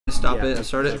stop it and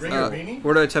start it.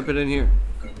 Where do I type it in here?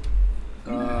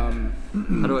 How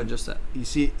do I adjust that? You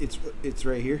see, it's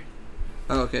right here.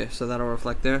 Oh, okay, so that'll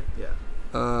reflect there.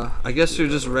 Yeah. I guess you're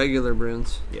just regular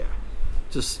Broonz. Yeah.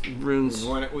 Just Broonz.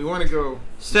 We want to go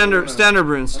standard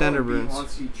Broonz. Standard Broonz.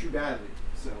 Onski too badly,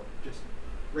 so just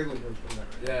regular Broonz.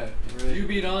 Yeah. If you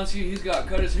beat Onski, he's got to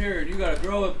cut his hair, and you got to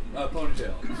grow a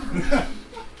ponytail.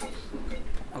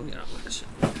 I'll get on with this.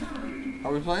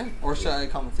 Are we playing, or should I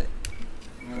commentate?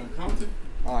 Commentate.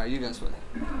 All right, you guys play.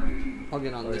 I'll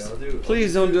get on this. Yeah,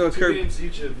 Please don't do a Kirby. Games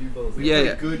each of you both.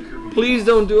 Yeah. Good Kirby. Please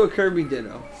don't do a Kirby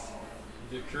Ditto.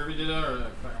 Did Kirby did that, or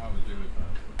that Falcon was doing it?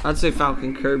 I'd say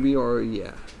Falcon, Kirby, or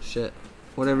yeah, shit,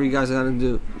 whatever you guys gotta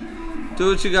do.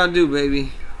 Do what you gotta do,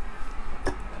 baby.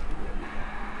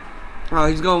 Oh,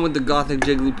 he's going with the Gothic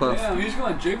Jigglypuff. Damn, he's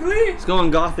going Jiggly? He's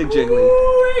going Gothic Jiggly.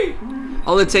 Ooh-wee.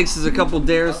 All it takes is a couple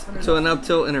dares to an up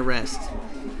tilt and a rest.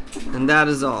 And that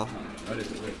is all.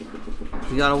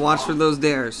 You gotta watch for those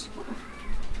dares.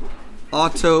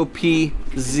 Auto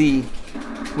PZ.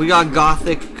 We got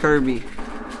Gothic Kirby.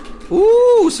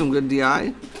 Ooh, some good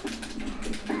DI.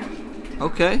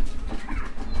 Okay.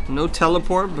 No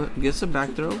teleport, but gets a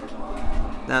back throw.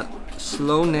 That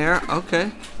slow nair.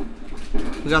 Okay.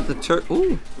 We got the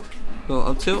ooh. Go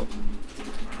up tilt.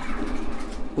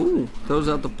 Ooh. Throws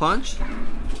out the punch.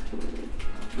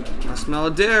 I smell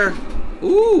a dare.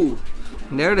 Ooh.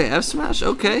 Nair to F smash.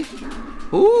 Okay.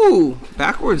 Ooh.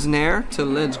 Backwards nair to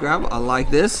ledge grab. I like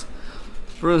this.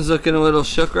 Broonz looking a little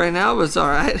shook right now, but it's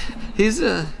alright. He's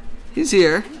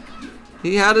here.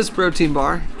 He had his protein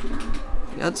bar.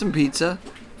 He had some pizza.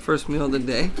 First meal of the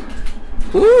day.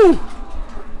 Ooh!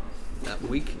 That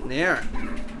weak nair.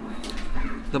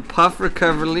 The puff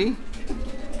recovery.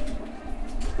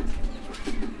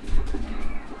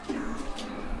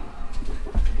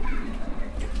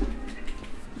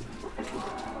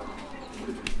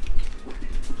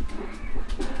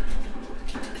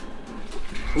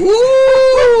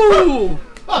 Ooh!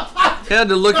 Had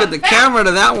to look at the camera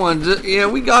to that one. Yeah,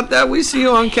 we got that. We see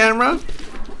you on camera.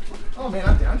 Oh man,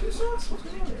 I'm down 2 songs? What's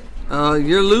going on there?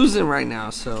 You're losing right now,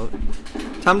 so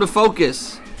time to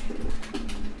focus.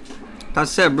 I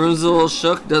said, Broonz is a little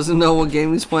shook. Doesn't know what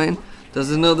game he's playing.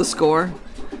 Doesn't know the score.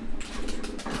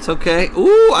 It's okay.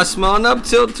 Ooh, I smell an up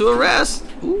tilt to arrest.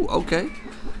 Ooh, okay.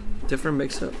 Different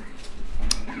mix-up.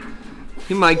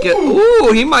 He might get.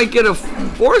 Ooh, he might get a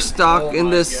 4-stock in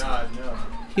this. God, no.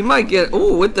 He might get.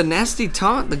 Ooh, with the nasty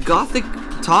taunt, the Gothic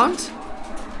taunt.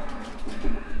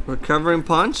 Recovering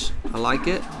punch. I like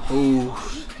it. Ooh.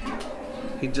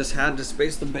 He just had to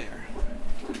space the bear.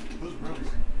 Who's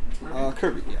Broonz?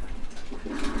 Kirby, yeah.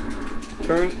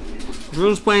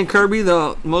 Broonz playing Kirby,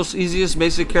 the most easiest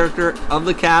basic character of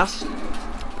the cast.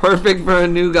 Perfect for a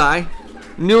new guy.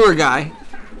 Newer guy.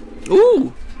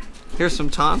 Ooh. Here's some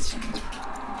taunts.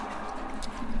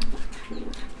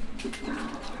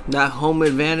 That home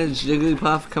advantage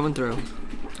Jigglypuff coming through.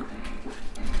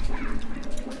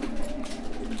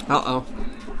 Uh-oh.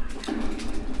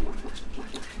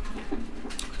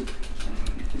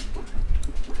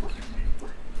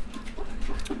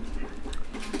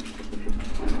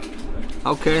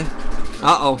 Okay.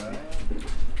 Uh-oh.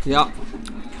 Yep.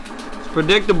 It's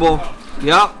predictable.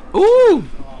 Yep. Ooh!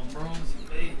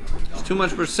 It's too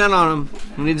much percent on him.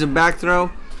 He needs a back throw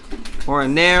or a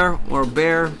nair or a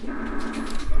bear.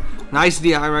 Nice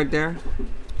DI right there.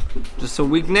 Just a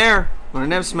weak nair or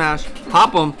an F smash.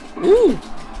 Pop him. Ooh!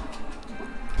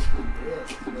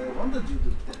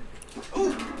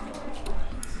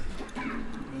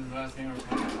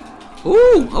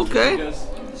 Ooh, okay.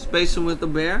 Spacing with the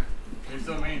bear. You're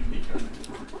still main Pika.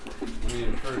 I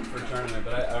mean, for tournament,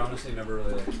 but I honestly never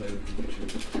really like played with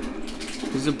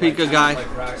Pikachu. He's a Pika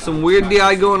guy. Some weird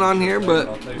DI going on here,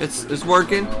 but it's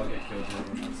working.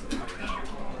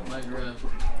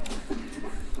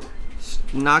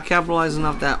 Not capitalizing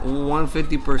off that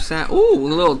 150%. Ooh,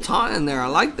 a little taunt in there. I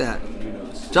like that.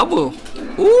 Double.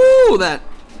 Ooh, that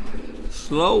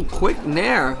slow, quick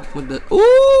nair with the.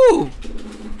 Ooh!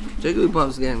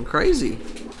 Jigglypuff's getting crazy.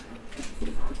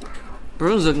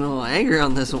 Broonz looking a little angry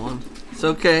on this one. It's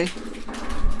okay.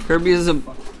 Kirby is a.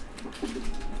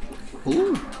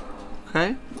 Ooh.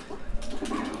 Okay.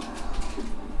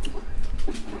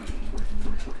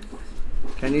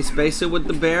 Can he space it with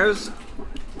the bears?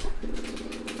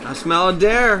 I smell a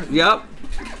dare. Yep.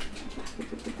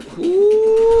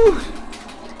 Ooh.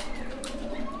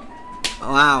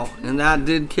 Wow. And that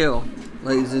did kill,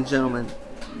 ladies and gentlemen.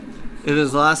 It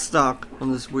is last stock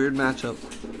on this weird matchup.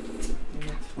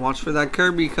 Watch for that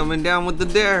Kirby coming down with the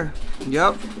dare.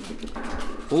 Yep.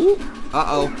 Ooh.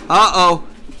 Uh-oh. Uh-oh.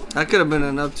 That could have been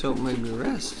an up tilt, maybe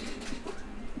rest.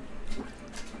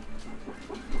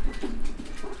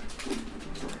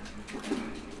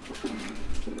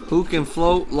 Who can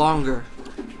float longer?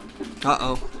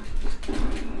 Uh-oh.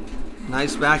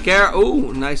 Nice back air.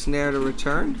 Ooh, nice nair to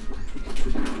return.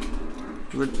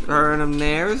 Return of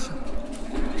nairs.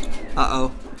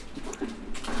 Uh-oh.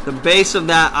 The base of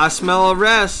that, I smell a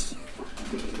rest.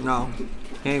 No,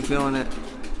 he ain't feeling it.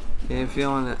 He ain't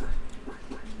feeling it.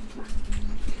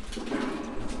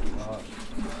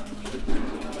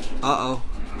 Uh-oh.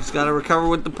 He's got to recover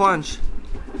with the punch.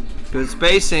 Good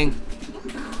spacing.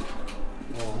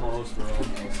 Almost, bro.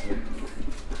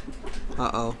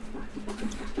 Uh-oh.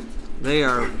 They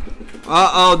are...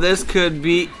 Uh-oh, this could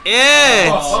be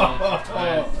it!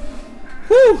 Oh,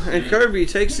 Whew! And Kirby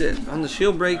takes it on the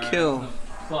shield break kill.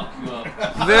 fuck you up.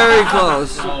 Very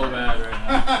close. So bad right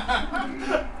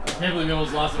now. I can't believe you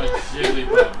almost lost my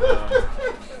Jigglypuff, bro.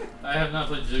 I have not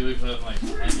played Jigglypuff in like 10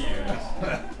 years.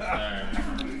 Alright.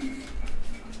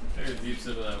 Take a deep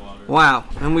sip of that water. Wow.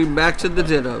 And we back to the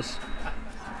dittos.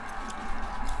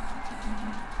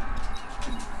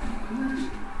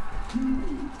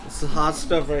 This is hot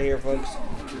stuff right here, folks.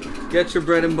 Get your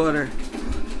bread and butter.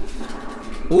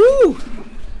 Woo!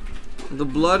 The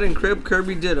blood and crib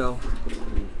Kirby Ditto.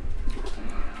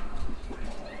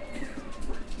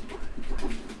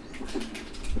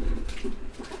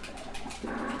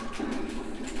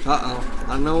 Uh-oh.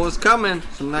 I know what's coming.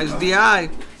 Some nice DI.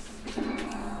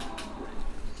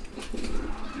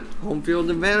 Home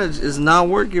field advantage is not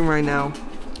working right now.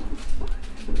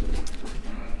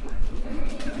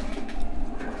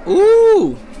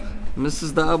 Ooh!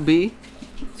 Misses the LB.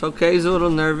 It's okay, he's a little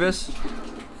nervous.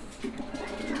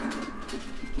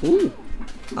 Ooh.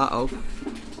 Uh-oh.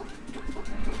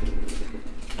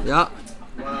 Yeah.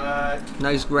 What?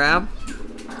 Nice grab.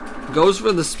 Goes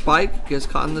for the spike. Gets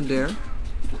caught in the dare.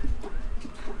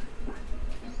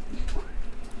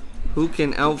 Who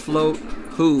can outfloat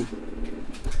who?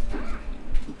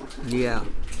 Yeah.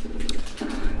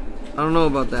 I don't know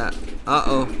about that.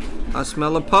 Uh-oh. I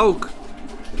smell a poke.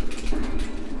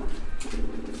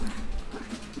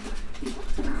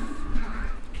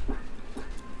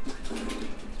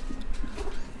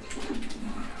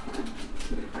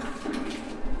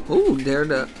 Ooh, dare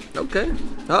to... Okay.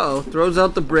 Uh-oh. Throws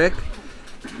out the brick.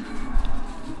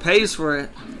 Pays for it.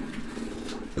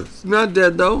 It's not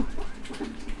dead, though.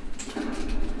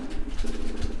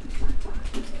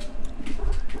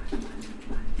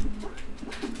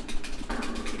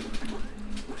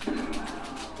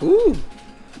 Ooh.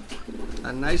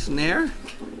 A nice nair.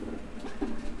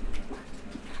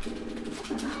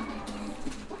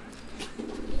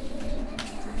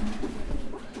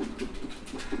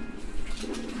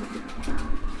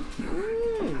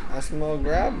 I smell a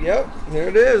grab. Yep, here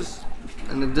it is.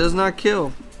 And it does not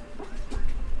kill.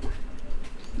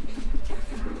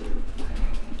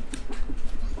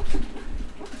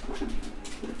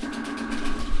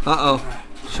 Uh-oh.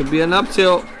 Should be an up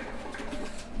tilt.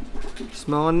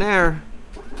 Smelling there.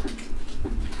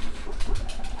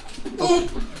 Oh,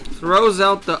 throws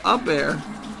out the up air.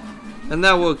 And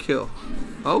that will kill.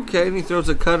 Okay, and he throws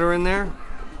a cutter in there.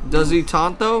 Does he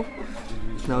taunt though?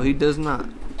 No, he does not.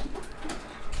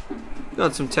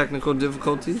 Got some technical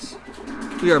difficulties.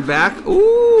 We are back.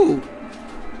 Ooh!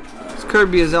 This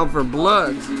Kirby is out for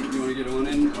blood. You want to get one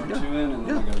in or two in, and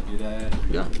then I gotta do that.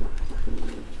 Yeah.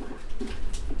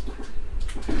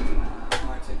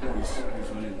 Here's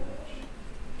one in.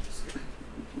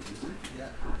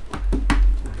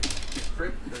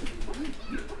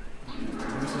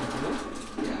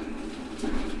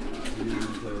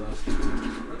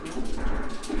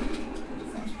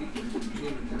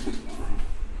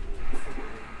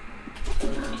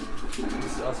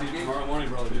 I'll see you tomorrow morning,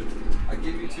 bro, dude. I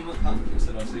gave you too much. Huh? I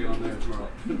said I'll see you on there tomorrow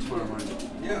morning.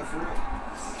 Yeah, for real.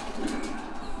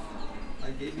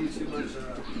 I gave you too much.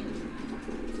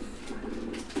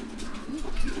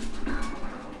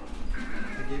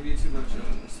 I gave you too much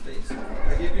space.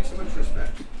 I gave you too much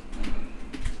respect.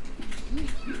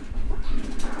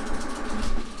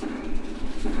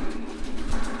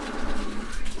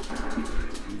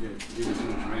 You gave me too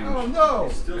much range. Oh no!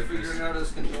 He's still figuring out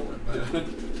his controller, but.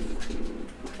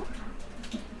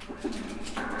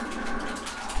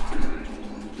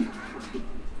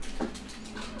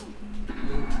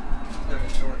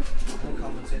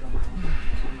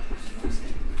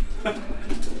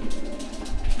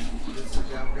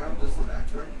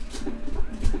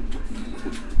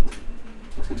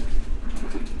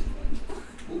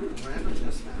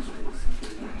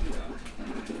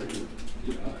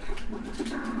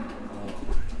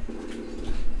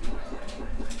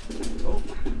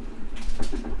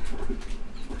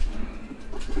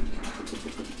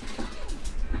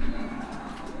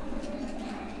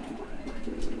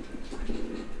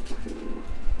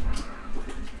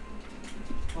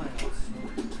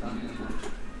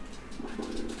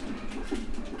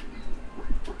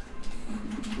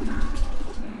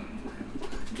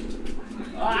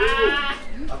 Ah!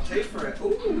 I'll pay for it.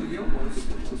 Ooh, you almost.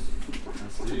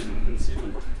 That's dude. You couldn't see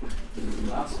him.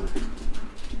 Last one.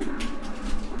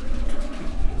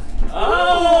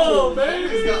 Oh,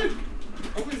 baby!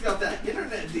 He's got that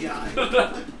internet DI.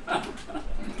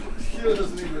 He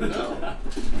doesn't even know.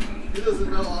 He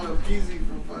doesn't know auto peasy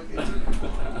from fucking.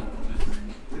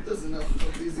 He doesn't know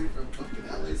auto peasy from fucking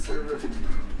LA server.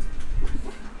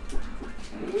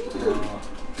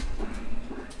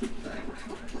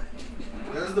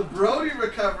 There's the Brody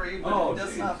recovery, but he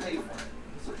does not pay for it.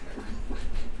 It's okay.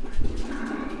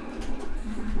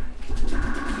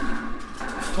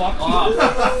 Fuck off.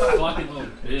 Fucking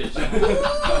little bitch.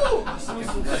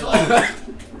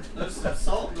 There's some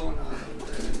salt going on over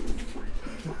there.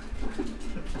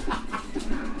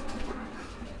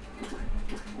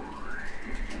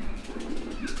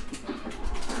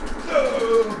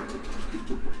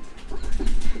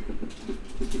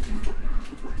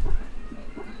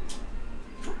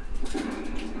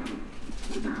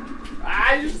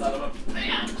 Ah, you son of a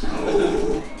bitch!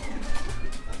 Oh.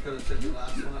 I could have took the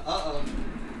last one. Uh-oh.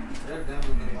 They're down to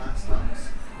the last stocks.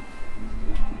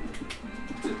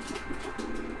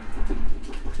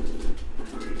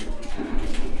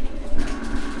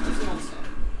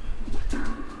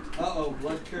 Uh-oh,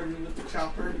 Blood Kirby with the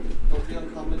chopper. Don't be on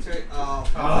commentary.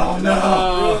 Oh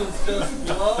no! Broonz just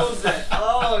blows it.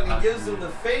 Oh, and he gives him the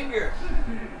finger.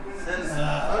 Says,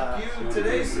 fuck you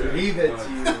today, sir. Leave it to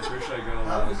you.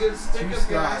 Have a good stick up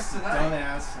your ass tonight.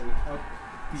 Dumbass and up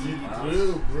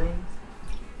blue, Broonz.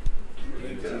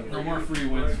 No more free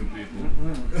wins for people.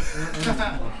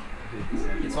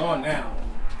 It's on now.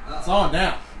 It's on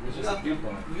now. We got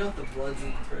the Bloods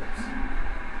and the Crips.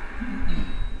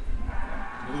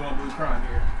 Blue on blue crime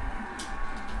here.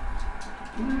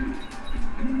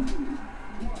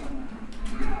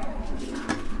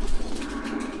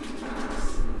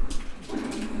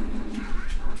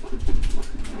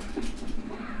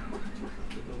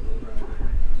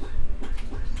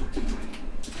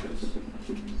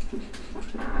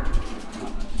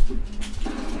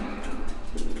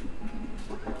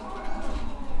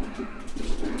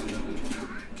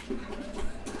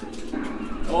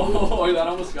 Oh, that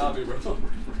almost got me, bro.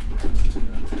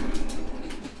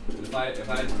 If I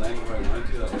had landed where I wanted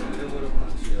to, that would have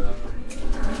punched you up.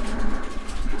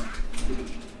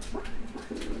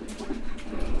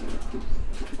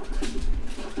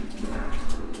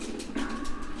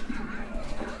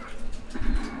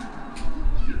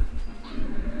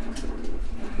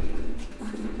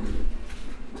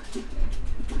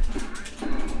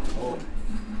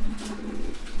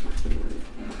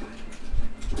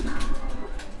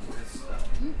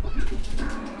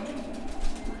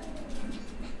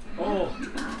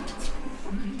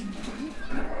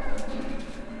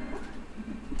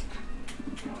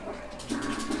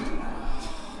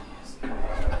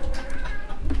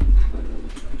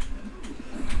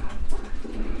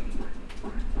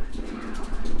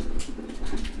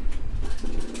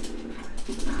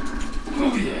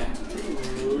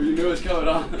 What's going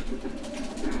on?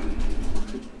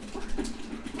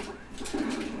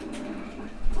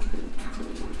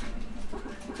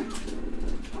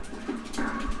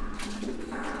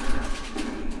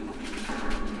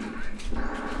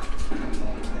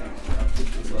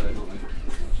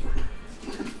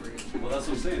 Well, that's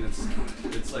what I'm saying.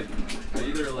 It's like I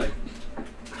either like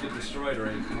get destroyed or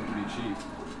I have to be cheap.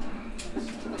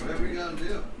 Whatever you gotta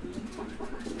do.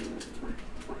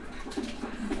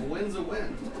 A win's a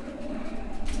win.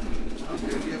 I don't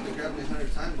care if you have to grab me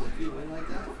 100 times, but if you win like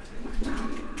that.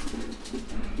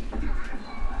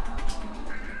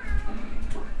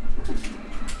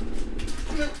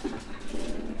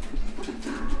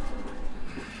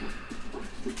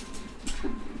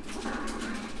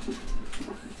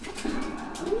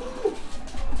 Ooh,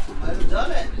 might have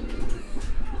done it.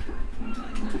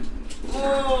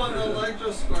 Oh, an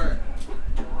electro squirt.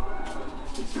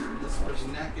 This was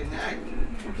neck and neck.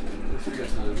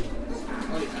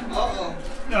 Uh-oh.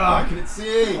 Oh, can it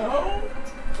see? I'll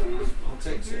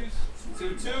take 2-2.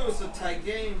 It's a tight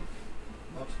game.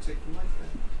 I'll have to take the mic then.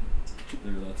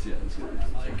 Maybe that's, yeah, that's good.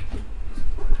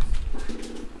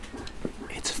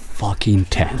 It's fucking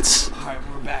tense. Alright,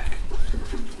 we're back.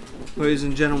 Ladies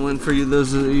and gentlemen, for you,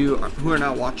 those of you who are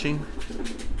not watching.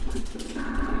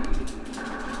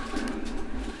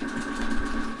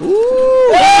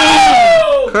 Ooh!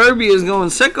 Whoa! Kirby is going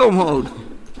sicko mode.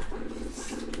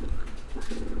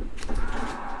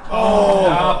 Oh,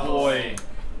 ah, boy.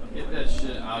 Get that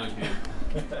shit out of here.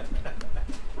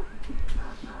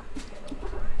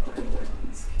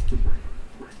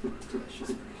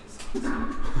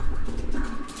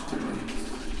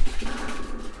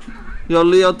 Yo,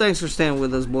 Leo, thanks for staying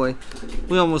with us, boy.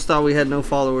 We almost thought we had no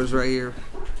followers right here.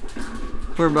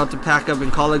 We're about to pack up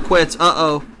and call it quits.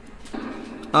 Uh-oh.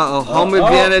 Uh-oh. Home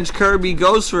advantage. Kirby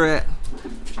goes for it.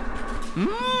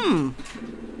 Mmm.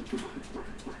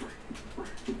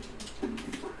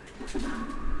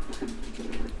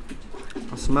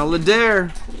 I smell a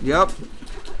dare. Yep.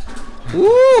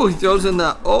 Woo! He throws in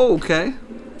the... Oh, okay.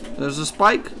 There's a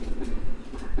spike.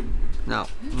 No,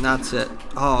 that's it.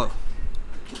 Oh.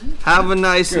 Have a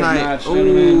nice Good night. match,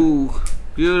 Ooh.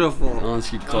 Beautiful.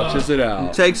 Onski clutches it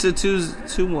out. Takes it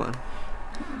 2-1.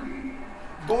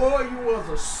 Boy, you was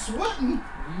a sweating.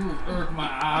 You have irked my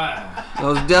eye. That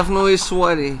was definitely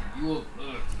sweaty. You have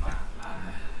irked my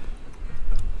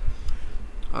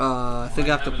eye. I think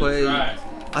I have to play.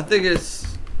 I think it's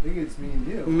I think it's me and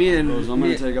you. me and I'm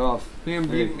gonna take off. me and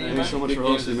Hey, me. thanks so much Big for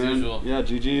games hosting, as man. usual. Yeah,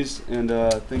 GG's, and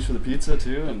thanks for the pizza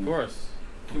too. And Of course.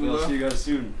 Can we I'll go? see you guys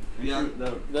soon. Yeah.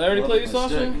 Did I already play you,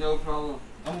 Sasha? No problem.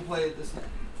 I'm gonna play it this time.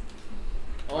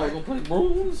 Oh, we're gonna play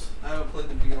Broonz? I don't play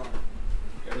the VR.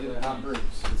 Hot Broonz.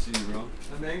 Good seeing you, bro.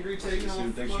 I'm angry See taking you off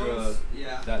soon. Thanks clothes. for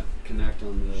Yeah. that connect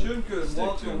on the. Shunku, stick,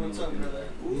 welcome. too. What's up, brother?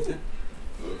 Ooh.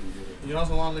 You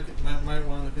also want to look at, might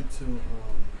want to look into